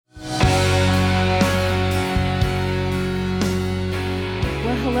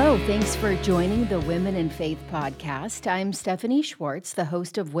Hello, thanks for joining the Women in Faith podcast. I'm Stephanie Schwartz, the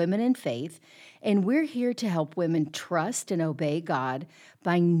host of Women in Faith, and we're here to help women trust and obey God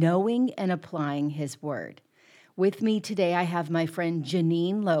by knowing and applying His Word. With me today, I have my friend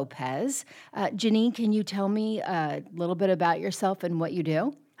Janine Lopez. Janine, can you tell me a little bit about yourself and what you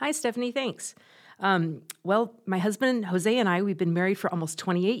do? Hi, Stephanie. Thanks. Well, my husband, Jose, and I, we've been married for almost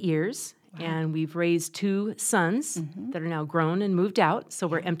 28 years. Wow. And we've raised two sons that are now grown and moved out, so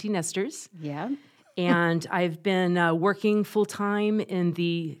we're empty nesters. Yeah. And I've been working full-time in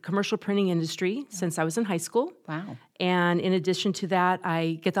the commercial printing industry since I was in high school. Wow. And in addition to that,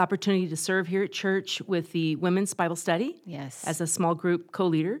 I get the opportunity to serve here at church with the Women's Bible Study as a small group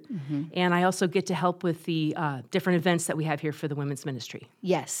co-leader. And I also get to help with the different events that we have here for the women's ministry.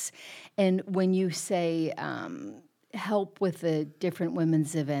 Yes. And when you say help with the different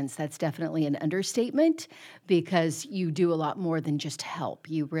women's events, that's definitely an understatement, because you do a lot more than just help.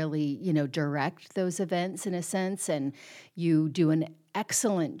 You really, direct those events in a sense, and you do an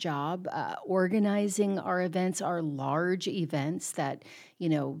excellent job organizing our events, our large events that,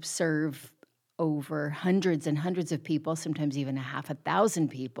 serve over hundreds and hundreds of people, sometimes even 600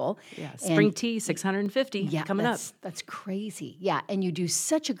 people. Yeah, Spring Tea, 650 coming up. That's crazy. Yeah, and you do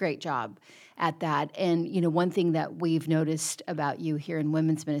such a great job at that. And, one thing that we've noticed about you here in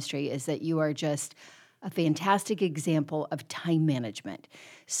women's ministry is that you are just a fantastic example of time management.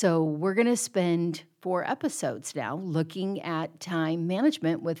 So we're going to spend 4 episodes now looking at time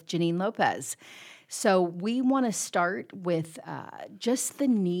management with Janine Lopez. So we want to start with just the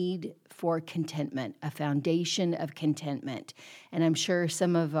need for contentment, a foundation of contentment. And I'm sure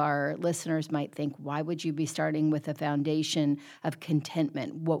some of our listeners might think, why would you be starting with a foundation of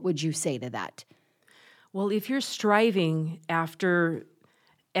contentment? What would you say to that? Well, if you're striving after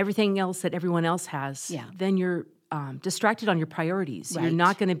everything else that everyone else has, then you're distracted on your priorities. Right. You're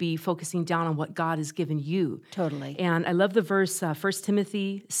not going to be focusing down on what God has given you. Totally. And I love the verse, 1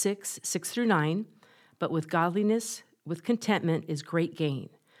 Timothy 6:6-9, but with godliness, with contentment is great gain.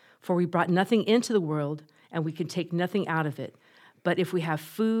 For we brought nothing into the world, and we can take nothing out of it. But if we have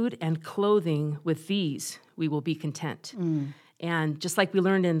food and clothing, with these we will be content. And just like we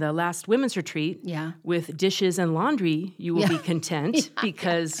learned in the last women's retreat, with dishes and laundry, you will be content,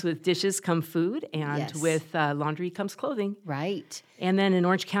 because with dishes come food, and with laundry comes clothing. Right. And then in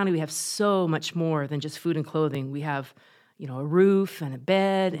Orange County, we have so much more than just food and clothing. We have, a roof and a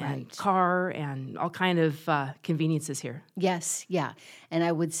bed and car and all kind of conveniences here. Yes, yeah. And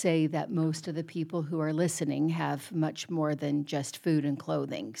I would say that most of the people who are listening have much more than just food and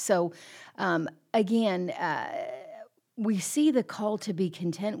clothing. So, again, we see the call to be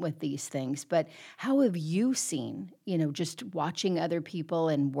content with these things, but how have you seen, just watching other people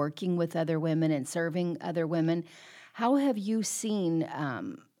and working with other women and serving other women, how have you seen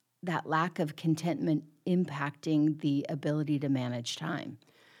that lack of contentment impacting the ability to manage time?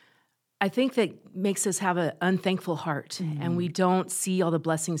 I think that makes us have an unthankful heart, and we don't see all the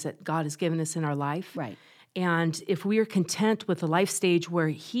blessings that God has given us in our life. Right. And if we are content with the life stage where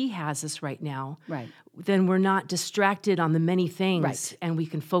He has us right now, then we're not distracted on the many things, and we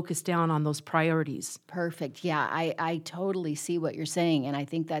can focus down on those priorities. Perfect. Yeah, I totally see what you're saying, and I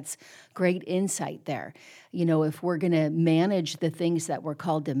think that's great insight there. If we're going to manage the things that we're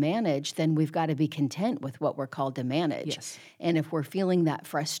called to manage, then we've got to be content with what we're called to manage. Yes. And if we're feeling that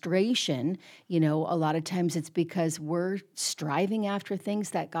frustration, a lot of times it's because we're striving after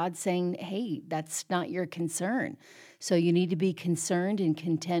things that God's saying, hey, that's not your concern. So you need to be concerned and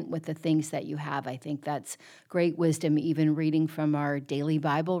content with the things that you have. I think that's great wisdom, even reading from our daily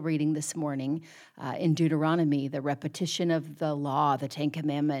Bible reading this morning in Deuteronomy, the repetition of the law, the 10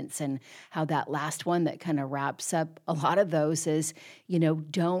 Commandments, and how that last one that kind of wraps up a lot of those is,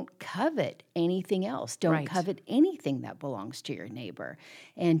 don't covet anything else. Don't covet anything that belongs to your neighbor.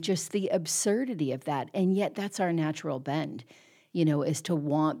 And just the absurdity of that. And yet that's our natural bend. Is to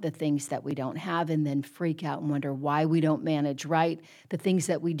want the things that we don't have and then freak out and wonder why we don't manage the things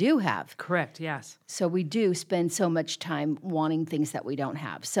that we do have. Correct, yes. So we do spend so much time wanting things that we don't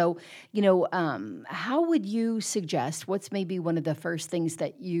have. So, how would you suggest, what's maybe one of the first things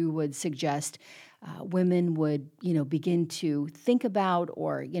that you would suggest women would, begin to think about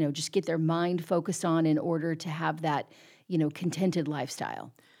or, just get their mind focused on in order to have that, contented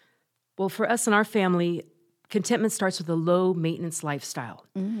lifestyle? Well, for us and our family, contentment starts with a low-maintenance lifestyle.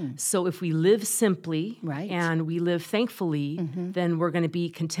 So if we live simply and we live thankfully, then we're going to be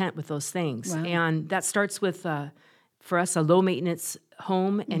content with those things. Wow. And that starts with, for us, a low-maintenance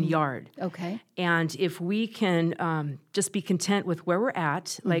home and yard. Okay. And if we can just be content with where we're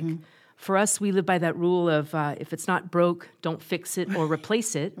at, like For us, we live by that rule of if it's not broke, don't fix it or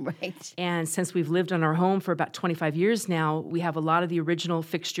replace it. Right. And since we've lived on our home for about 25 years now, we have a lot of the original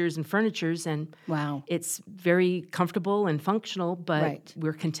fixtures and furnitures, and Wow. it's very comfortable and functional, but Right.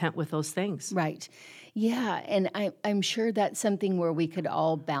 we're content with those things. Right. Yeah. And I'm sure that's something where we could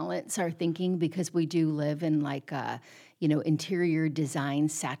all balance our thinking because we do live in like a, interior design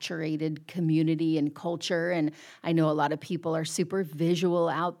saturated community and culture. And I know a lot of people are super visual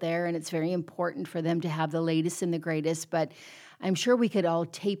out there, and it's very important for them to have the latest and the greatest. But I'm sure we could all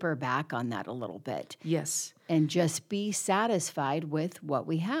taper back on that a little bit Yes, and just be satisfied with what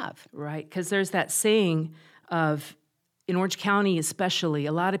we have. right. Because there's that saying of, in Orange County especially,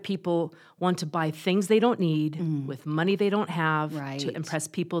 a lot of people want to buy things they don't need with money they don't have Right. to impress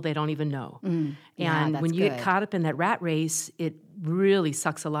people they don't even know. Yeah, And that's when you get good. caught up in that rat race, it really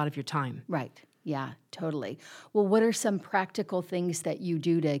sucks a lot of your time. Right. Yeah, totally. Well, what are some practical things that you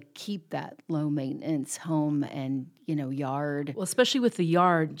do to keep that low maintenance home and, yard? Well, especially with the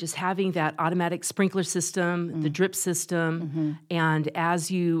yard, just having that automatic sprinkler system, the drip system, and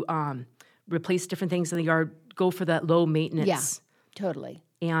as you replace different things in the yard, go for that low maintenance. Yeah, totally.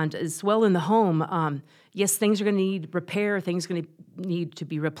 And as well in the home, yes, things are going to need repair, things are going to need to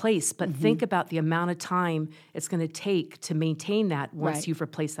be replaced, but think about the amount of time it's going to take to maintain that once Right. you've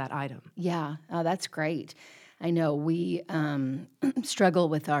replaced that item. Yeah, that's great. I know we struggle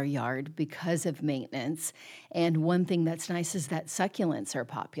with our yard because of maintenance. And one thing that's nice is that succulents are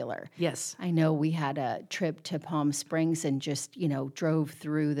popular. Yes. I know we had a trip to Palm Springs and just, drove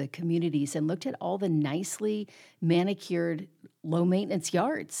through the communities and looked at all the nicely manicured, low maintenance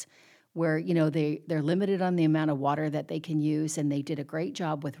yards where, they're limited on the amount of water that they can use. And they did a great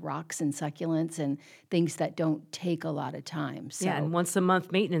job with rocks and succulents and things that don't take a lot of time. So, Yeah, and once a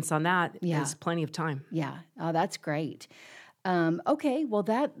month maintenance on that Yeah. is plenty of time. yeah. Oh, that's great. Okay, well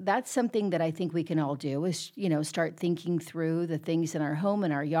that's something that I think we can all do is start thinking through the things in our home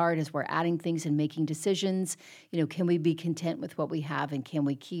and our yard as we're adding things and making decisions. Can we be content with what we have, and can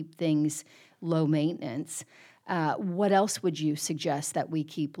we keep things low maintenance? What else would you suggest that we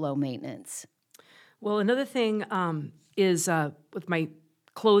keep low maintenance? Well, another thing is with my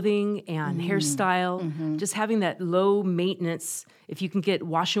clothing and hairstyle, just having that low maintenance. If you can get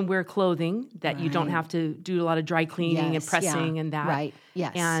wash and wear clothing that you don't Right. have to do a lot of dry cleaning and Yes, pressing yeah, and that. right,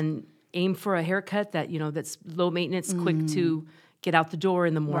 yes. And aim for a haircut that, that's low maintenance, quick to get out the door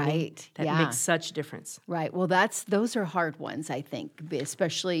in the morning. Right, That yeah. makes such a difference. Right. Well, those are hard ones, I think,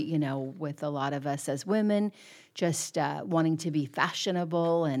 especially, with a lot of us as women, just wanting to be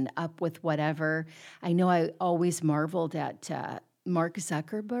fashionable and up with whatever. I know I always marveled at Mark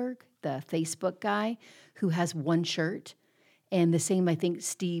Zuckerberg, the Facebook guy, who has one shirt. And the same, I think,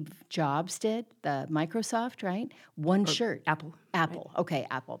 Steve Jobs did, the Microsoft, right? One shirt. Apple. Apple. Okay,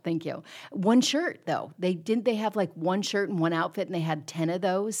 Apple. Thank you. One shirt, though. They have like one shirt and one outfit, and they had 10 of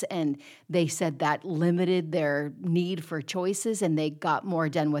those, and they said that limited their need for choices, and they got more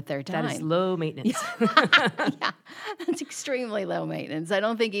done with their time. That is low maintenance. Yeah, that's extremely low maintenance. I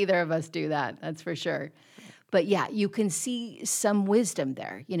don't think either of us do that. That's for sure. But yeah, you can see some wisdom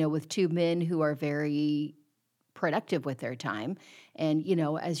there, with two men who are very productive with their time. And,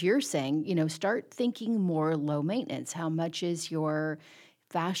 as you're saying, start thinking more low maintenance. How much is your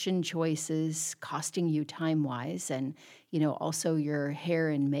fashion choices costing you time-wise? And, also your hair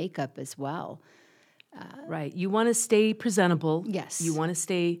and makeup as well. Right. You want to stay presentable. Yes. You want to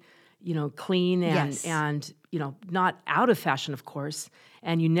stay, clean and Yes. and not out of fashion, of course.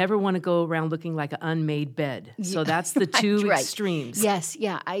 And you never want to go around looking like an unmade bed. So that's the two Right. extremes. Yes,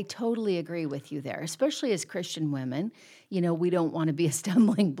 yeah, I totally agree with you there, especially as Christian women. We don't want to be a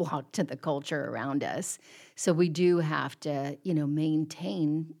stumbling block to the culture around us. So we do have to,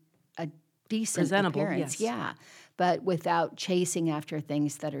 maintain a decent Presentable, appearance. yes. Yeah, but without chasing after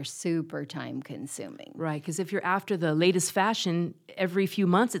things that are super time consuming. Right. Because if you're after the latest fashion, every few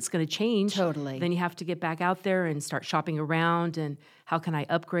months it's going to change. Totally. Then you have to get back out there and start shopping around. And how can I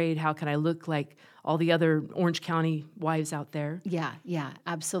upgrade? How can I look like all the other Orange County wives out there? Yeah,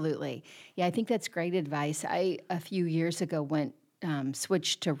 absolutely. Yeah, I think that's great advice. I, a few years ago,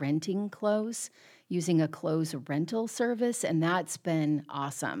 switched to renting clothes, using a clothes rental service, and that's been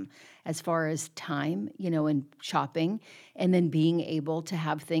awesome as far as time, and shopping, and then being able to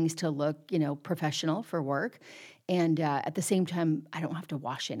have things to look, professional for work. And at the same time, I don't have to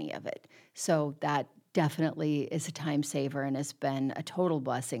wash any of it. So that definitely is a time saver and has been a total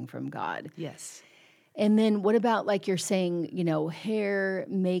blessing from God. Yes. And then what about, like you're saying, hair,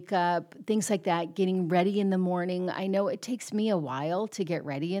 makeup, things like that, getting ready in the morning? I know it takes me a while to get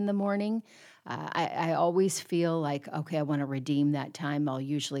ready in the morning. I always feel like, okay, I want to redeem that time. I'll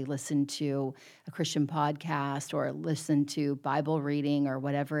usually listen to a Christian podcast or listen to Bible reading or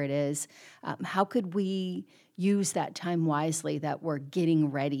whatever it is. How could we use that time wisely that we're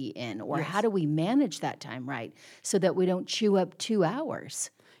getting ready in? Or how Yes. do we manage that time right so that we don't chew up 2 hours?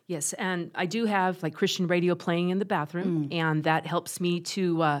 Yes, and I do have like Christian radio playing in the bathroom, and that helps me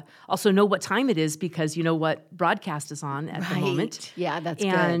to also know what time it is because you know what broadcast is on at the moment. Right. Yeah, that's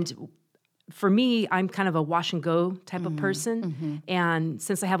And good. for me, I'm kind of a wash and go type of person, and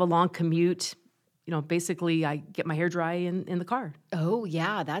since I have a long commute, basically I get my hair dry in the car. Oh,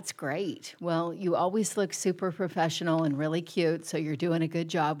 yeah, that's great. Well, you always look super professional and really cute, so you're doing a good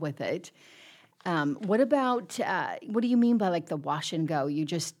job with it. What about, what do you mean by like the wash and go? You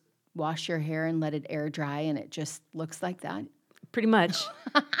just wash your hair and let it air dry and it just looks like that? Pretty much.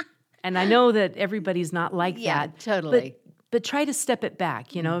 And I know that everybody's not like Yeah, that. totally. But try to step it back,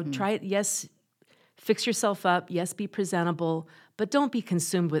 Try it, yes, fix yourself up, yes, be presentable, but don't be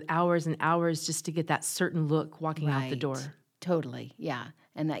consumed with hours and hours just to get that certain look walking out the door. Totally, yeah.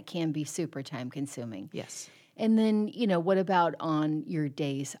 And that can be super time consuming. Yes. And then, what about on your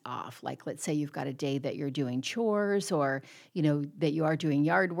days off? Like, let's say you've got a day that you're doing chores or, that you are doing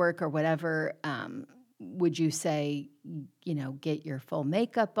yard work or whatever. Would you say, get your full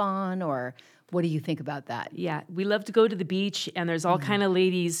makeup on, or what do you think about that? Yeah, we love to go to the beach, and there's all kind of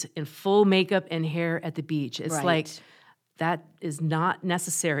ladies in full makeup and hair at the beach. It's Right. like that is not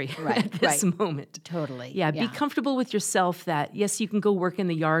necessary Right, at this moment. Totally. Yeah, be comfortable with yourself that, yes, you can go work in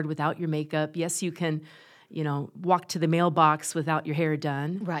the yard without your makeup. Yes, you can, walk to the mailbox without your hair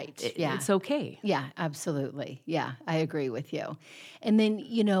done. Right, It's okay. Yeah, absolutely. Yeah, I agree with you. And then,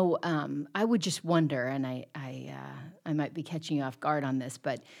 I would just wonder, and I might be catching you off guard on this,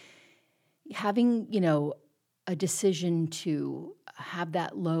 but having, a decision to have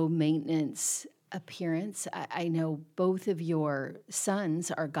that low maintenance appearance. I know both of your sons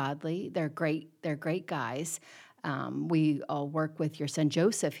are godly. They're great guys. We all work with your son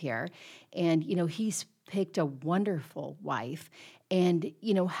Joseph here, and he's picked a wonderful wife. And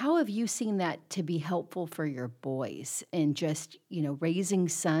how have you seen that to be helpful for your boys and just raising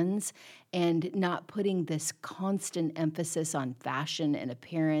sons and not putting this constant emphasis on fashion and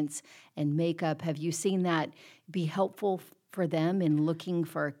appearance and makeup? Have you seen that be helpful for them in looking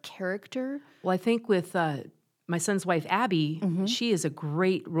for character? Well, I think with my son's wife, Abby, she is a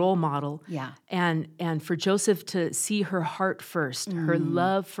great role model. Yeah. And for Joseph to see her heart first, her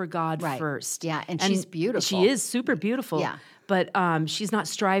love for God first. Yeah, and she's beautiful. She is super beautiful. Yeah. But she's not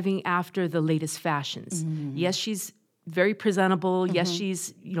striving after the latest fashions. Yes, she's very presentable. Yes,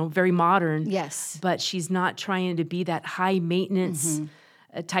 she's very modern. Yes. But she's not trying to be that high maintenance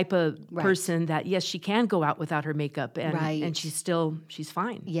type of person that, yes, she can go out without her makeup and she's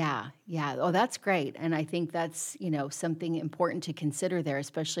fine. Yeah. Oh, that's great. And I think that's, something important to consider there,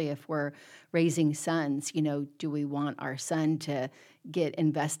 especially if we're raising sons. Do we want our son to get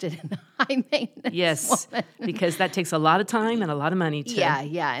invested in a high maintenance Yes, woman? because that takes a lot of time and a lot of money too.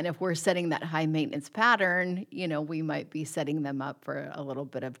 Yeah. And if we're setting that high maintenance pattern, we might be setting them up for a little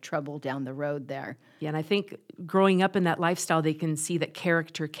bit of trouble down the road there. Yeah, and I think growing up in that lifestyle, they can see that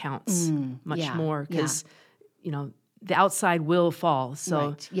character counts much more because, the outside will fall. So,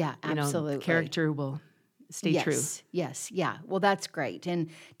 Right. Yeah, absolutely. Character will stay true. Yes. Yeah. Well, that's great.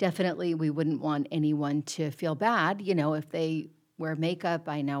 And definitely we wouldn't want anyone to feel bad, if they wear makeup.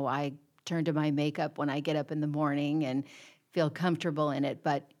 I know I turn to my makeup when I get up in the morning and feel comfortable in it,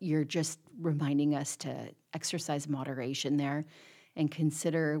 but you're just reminding us to exercise moderation there and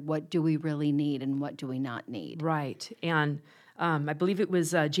consider what do we really need and what do we not need. Right. And I believe it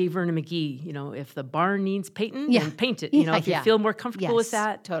was J. Vernon McGee, if the barn needs painting, then paint it. If you feel more comfortable with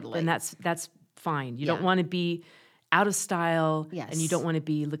that, totally. then that's fine. You don't want to be out of style and you Yes. don't want to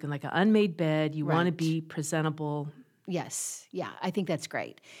be looking like an unmade bed. You want to Right. be presentable. Yes. Yeah, I think that's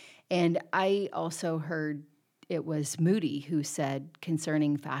great. And I also heard it was Moody who said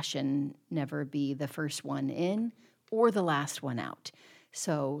concerning fashion, never be the first one in or the last one out.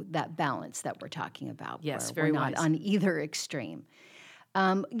 So that balance that we're talking about, Yes, where very we're not wise. on either extreme.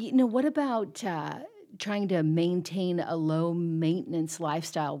 What about trying to maintain a low maintenance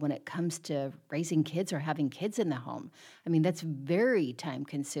lifestyle when it comes to raising kids or having kids in the home? I mean, that's very time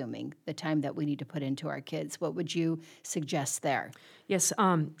consuming, the time that we need to put into our kids. What would you suggest there? Yes.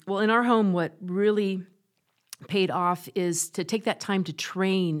 Well, in our home, what really paid off is to take that time to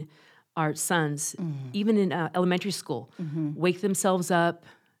train our sons, even in elementary school, wake themselves up,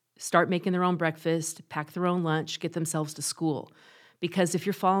 start making their own breakfast, pack their own lunch, get themselves to school. Because if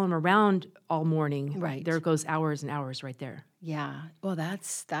you're following them around all morning, Right. there goes hours and hours right there. Yeah. Well,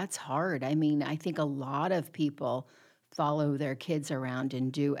 that's hard. I mean, I think a lot of people follow their kids around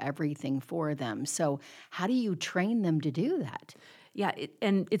and do everything for them. So, how do you train them to do that? Yeah,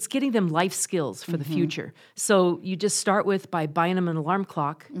 and it's getting them life skills for the Mhm. future. So you just start with by buying them an alarm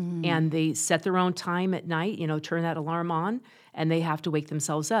clock, Mm. and they set their own time at night, turn that alarm on, and they have to wake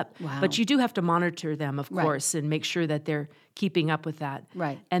themselves up. But Wow. you do have to monitor them, of Right. course, and make sure that they're keeping up with that.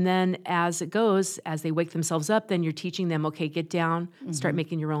 Right. And then as it goes, as they wake themselves up, then you're teaching them, okay, get down, start Mhm.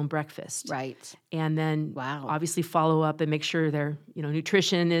 making your own breakfast. Right. And then Wow. obviously follow up and make sure their,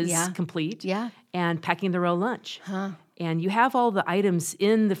 nutrition is Yeah. complete Yeah. and packing their own lunch. Huh. And you have all the items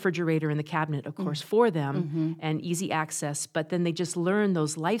in the refrigerator and the cabinet, of course, for them Mhm. and easy access, but then they just learn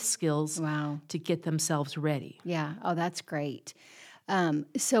those life skills Wow. to get themselves ready. Yeah. Oh, that's great.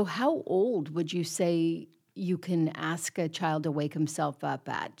 So, how old would you say you can ask a child to wake himself up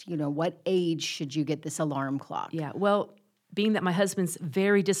at? What age should you get this alarm clock? Yeah, well, being that my husband's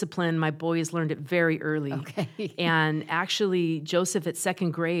very disciplined, my boys learned it very early. Okay. And actually, Joseph at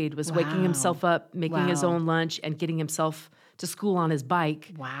second grade was waking Wow. himself up, making his Wow. own lunch, and getting himself to school on his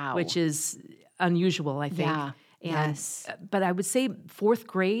bike, Wow. which is unusual, I think. Yeah. And, Yes. But I would say fourth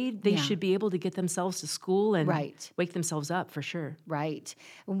grade, they Yeah. should be able to get themselves to school and Right. wake themselves up for sure. Right.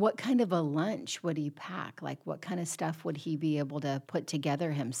 And what kind of a lunch would he pack? Like, what kind of stuff would he be able to put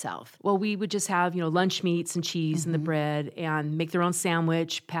together himself? Well, we would just have, lunch meats and cheese and the bread and make their own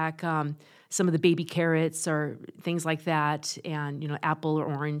sandwich, pack some of the baby carrots or things like that, and, apple or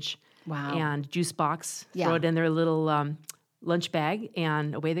orange. Wow. And juice box, Yeah. throw it in their little lunch bag,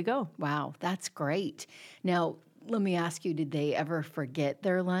 and away they go. Wow. That's great. Now, let me ask you, did they ever forget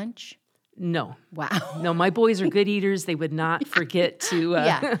their lunch? No, Wow. no, my boys are good eaters. They would not forget to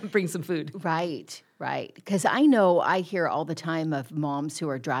Yeah. bring some food. Right, right. Because I hear all the time of moms who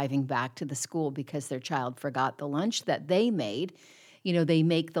are driving back to the school because their child forgot the lunch that they made. They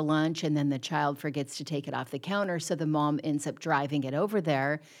make the lunch and then the child forgets to take it off the counter. So the mom ends up driving it over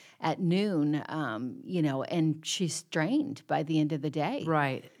there at noon, and she's drained by the end of the day.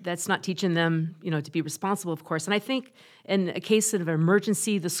 Right. That's not teaching them, to be responsible, of course. And I think in a case of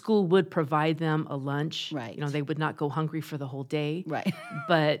emergency, the school would provide them a lunch. Right. They would not go hungry for the whole day. Right.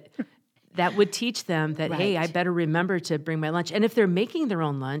 But that would teach them that, hey, I Right. better remember to bring my lunch. And if they're making their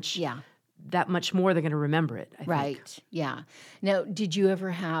own lunch, Yeah. that much more they're going to remember it, I think. Right. Yeah. Now, did you ever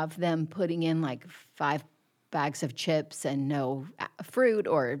have them putting in like 5 bags of chips and no fruit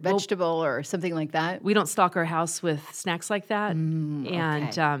or vegetable or something like that? We don't stock our house with snacks like that. okay.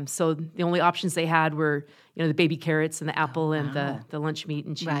 And so the only options they had were, the baby carrots and the apple and wow. the lunch meat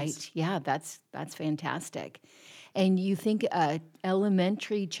and cheese. Right. Yeah, that's fantastic. And you think a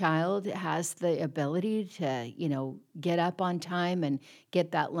elementary child has the ability to, get up on time and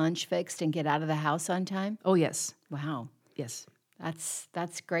get that lunch fixed and get out of the house on time? Oh, yes. Wow. Yes.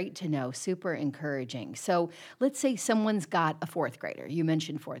 That's great to know. Super encouraging. So let's say someone's got a fourth grader. You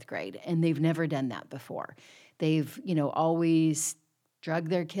mentioned fourth grade, and they've never done that before. They've, always drug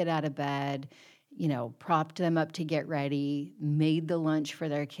their kid out of bed, propped them up to get ready, made the lunch for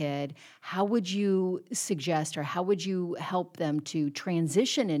their kid. How would you suggest or how would you help them to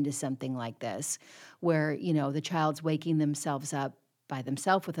transition into something like this where, the child's waking themselves up by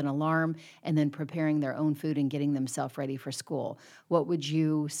themselves with an alarm and then preparing their own food and getting themselves ready for school? What would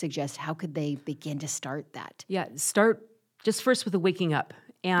you suggest? How could they begin to start that? Yeah, start just first with the waking up.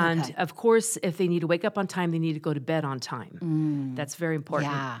 And Okay. of course, if they need to wake up on time, they need to go to bed on time. That's very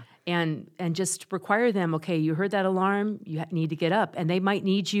important. Yeah. And just require them, okay, you heard that alarm, you need to get up. And they might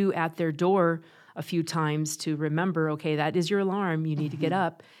need you at their door a few times to remember, okay, that is your alarm, you need to get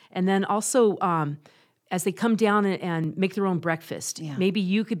up. And then also, as they come down and make their own breakfast, Yeah. maybe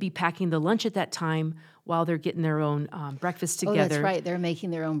you could be packing the lunch at that time while they're getting their own breakfast Oh, together. that's right. They're making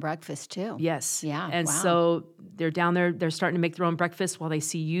their own breakfast too. Yes. Yeah, And wow. so they're down there, they're starting to make their own breakfast while they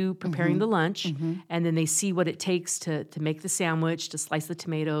see you preparing the lunch. And then they see what it takes to make the sandwich, to slice the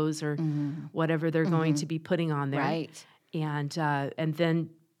tomatoes or whatever they're going to be putting on there. Right. And then,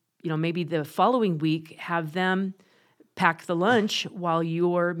 maybe the following week, have them pack the lunch while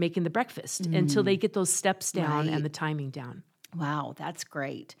you're making the breakfast until they get those steps down Right. and the timing down. Wow, that's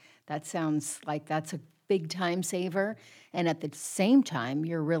great. That sounds like that's a big time saver. And at the same time,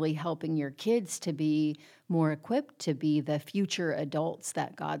 you're really helping your kids to be more equipped to be the future adults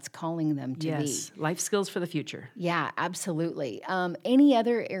that God's calling them to Yes, be. life skills for the future. Yeah, absolutely. Any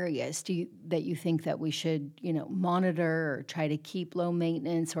other areas that you think that we should, monitor or try to keep low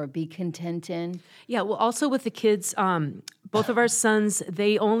maintenance or be content in? Yeah, well, also with the kids, Both of our sons,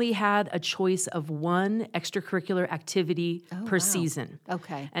 they only had a choice of one extracurricular activity per season.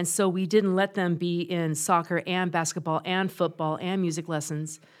 Okay. And so we didn't let them be in soccer and basketball and football and music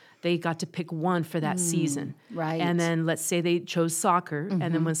lessons. They got to pick one for that season. Right. And then let's say they chose soccer, and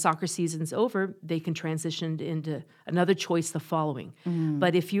then when soccer season's over, they can transition into another choice the following.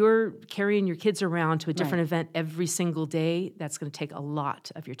 But if you're carrying your kids around to a different event every single day, that's going to take a lot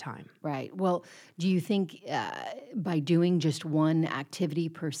of your time. Right. Well, do you think by doing just one activity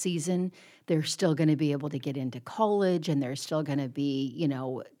per season, they're still going to be able to get into college and they're still going to be,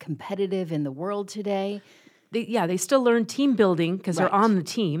 competitive in the world today? They still learn team building because they're on the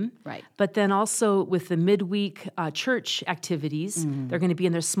team. Right. But then also with the midweek church activities, they're going to be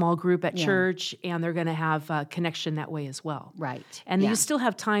in their small group at church, and they're going to have a connection that way as well. Right. And you still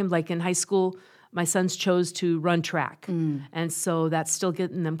have time, like in high school, my sons chose to run track. And so that's still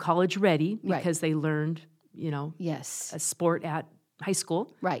getting them college ready because they learned, Yes. a sport at high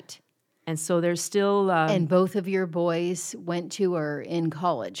school. Right. And so there's still... And both of your boys went to or in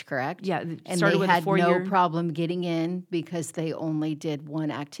college, correct? Yeah, and started they with a had 4-year... no problem getting in because they only did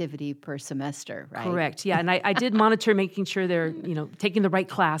one activity per semester, right? Correct, yeah. And I did monitor making sure they're, taking the right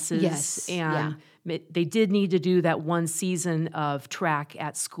classes. Yes, And they did need to do that one season of track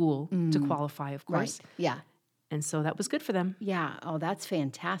at school to qualify, of course. Right, yeah. And so that was good for them. Yeah, oh, that's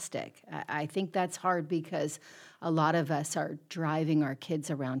fantastic. I think that's hard because a lot of us are driving our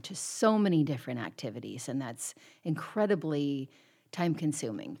kids around to so many different activities, and that's incredibly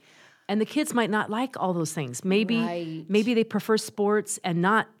time-consuming. And the kids might not like all those things. Maybe Right. they prefer sports and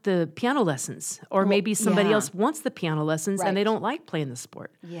not the piano lessons. Or maybe somebody else wants the piano lessons and they don't like playing the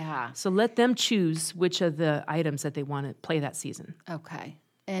sport. Yeah, So let them choose which of the items that they want to play that season. okay.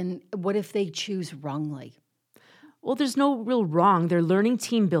 And what if they choose wrongly? Well, there's no real wrong. They're learning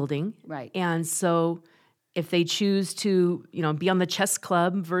team building. Right. And so if they choose to, be on the chess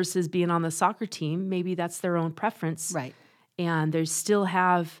club versus being on the soccer team, maybe that's their own preference. Right. And they still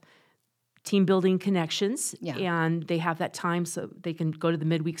have team building connections. Yeah. And they have that time so they can go to the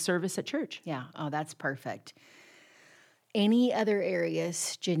midweek service at church. Yeah, oh, that's perfect. Any other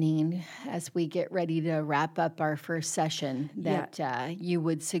areas, Janine, as we get ready to wrap up our first session that you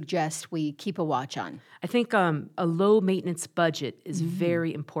would suggest we keep a watch on? I think a low maintenance budget is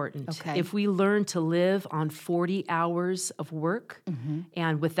very important. Okay. If we learn to live on 40 hours of work,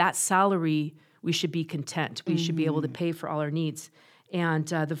 and with that salary, we should be content. We should be able to pay for all our needs. And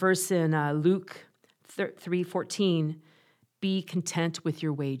the verse in Luke 3:14, be content with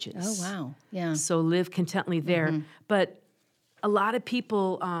your wages. Oh, wow. Yeah. So live contently there. But a lot of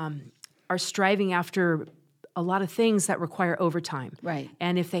people are striving after a lot of things that require overtime. Right.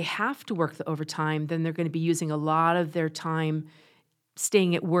 And if they have to work the overtime, then they're going to be using a lot of their time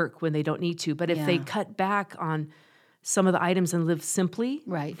staying at work when they don't need to. But if they cut back on some of the items and live simply,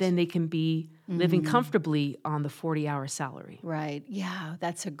 then they can be living comfortably on the 40-hour salary. Right. Yeah,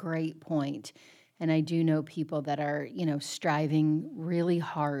 that's a great point. And I do know people that are, striving really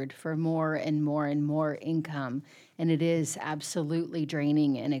hard for more and more and more income. And it is absolutely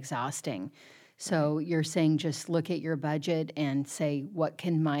draining and exhausting. So you're saying just look at your budget and say, what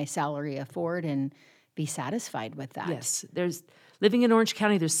can my salary afford, and be satisfied with that. Yes. Living in Orange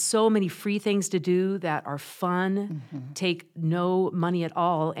County, there's so many free things to do that are fun, take no money at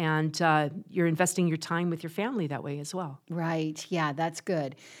all, and you're investing your time with your family that way as well. Right. Yeah, that's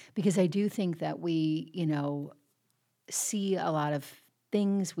good. Because I do think that we, see a lot of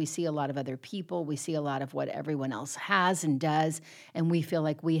things. We see a lot of other people. We see a lot of what everyone else has and does. And we feel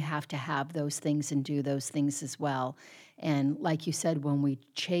like we have to have those things and do those things as well. And like you said, when we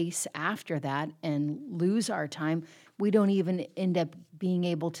chase after that and lose our time, we don't even end up being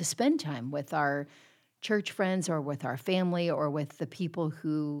able to spend time with our church friends or with our family or with the people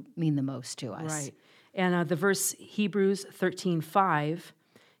who mean the most to us. Right. And the verse Hebrews 13:5,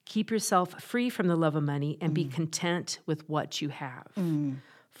 keep yourself free from the love of money and be content with what you have.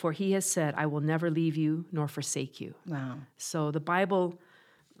 For he has said, I will never leave you nor forsake you. Wow. So the Bible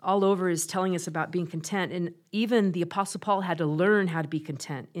all over is telling us about being content. And even the Apostle Paul had to learn how to be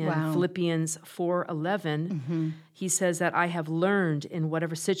content. In Philippians 4:11, he says that I have learned in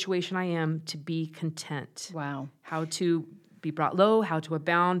whatever situation I am to be content. Wow. How to be brought low, how to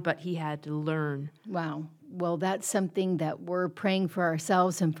abound, but he had to learn. Wow. Well, that's something that we're praying for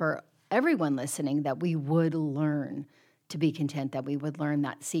ourselves and for everyone listening, that we would learn to be content, that we would learn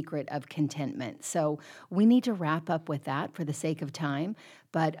that secret of contentment. So we need to wrap up with that for the sake of time.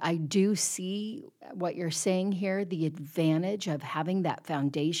 But I do see what you're saying here, the advantage of having that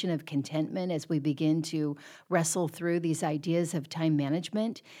foundation of contentment as we begin to wrestle through these ideas of time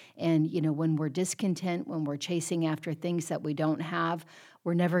management. And, when we're discontent, when we're chasing after things that we don't have,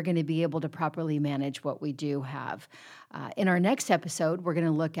 we're never going to be able to properly manage what we do have. In our next episode, we're going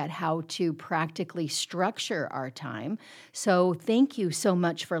to look at how to practically structure our time. So thank you so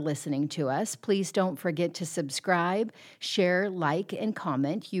much for listening to us. Please don't forget to subscribe, share, like, and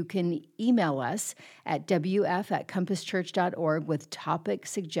comment. You can email us at wf@compasschurch.org with topic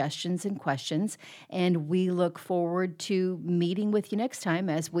suggestions and questions. And we look forward to meeting with you next time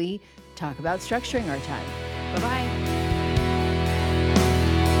as we talk about structuring our time. Bye-bye.